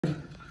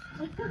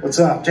What's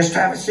up? Just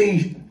have a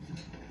seat.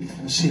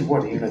 Let's see,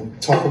 what, are you gonna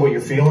talk about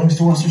your feelings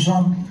to us or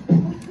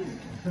something?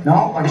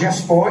 No, I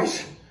just,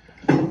 boys,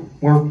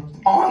 we're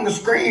on the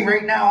screen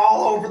right now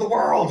all over the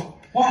world.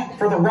 What?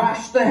 For the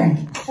Rush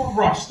thing. What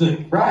Rush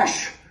thing?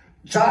 Rush.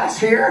 It's us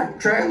here,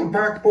 Trailer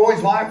Park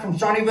Boys, live from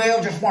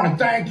Sunnyvale. Just want to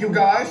thank you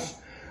guys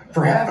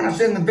for having us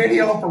in the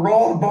video for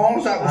Roll the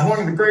Bones. That was one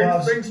of the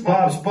greatest things.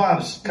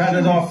 Bobs, cut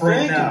it off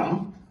right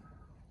now.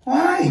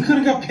 Why? We could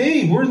have got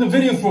paid. We're in the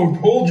video for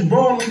Hold Your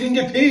Bone. We didn't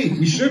get paid.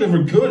 We should have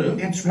or could have.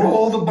 It's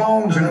Roll the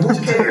Bones, and who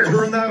cares?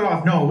 Turn that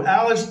off. No,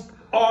 Alex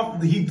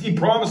off. He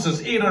promised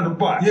us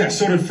 $800. Yeah,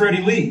 so did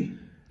Freddie Lee.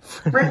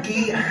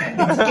 Ricky,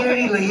 it's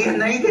Danny Lee, and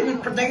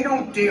they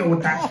don't deal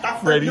with that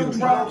stuff. No,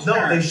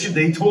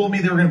 they told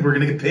me we're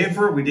gonna get paid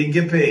for it. We didn't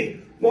get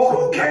paid.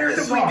 Well, who cares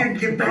if we didn't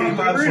get paid?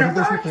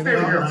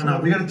 No,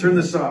 we gotta turn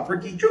this off.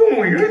 Ricky,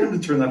 Julian, get him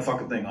to turn that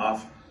fucking thing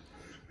off.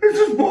 This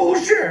is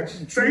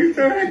bullshit. Say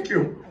thank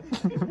you.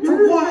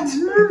 For what?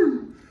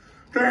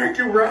 Thank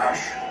you,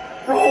 Rush.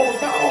 Roll the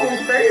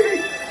Bones,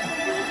 baby.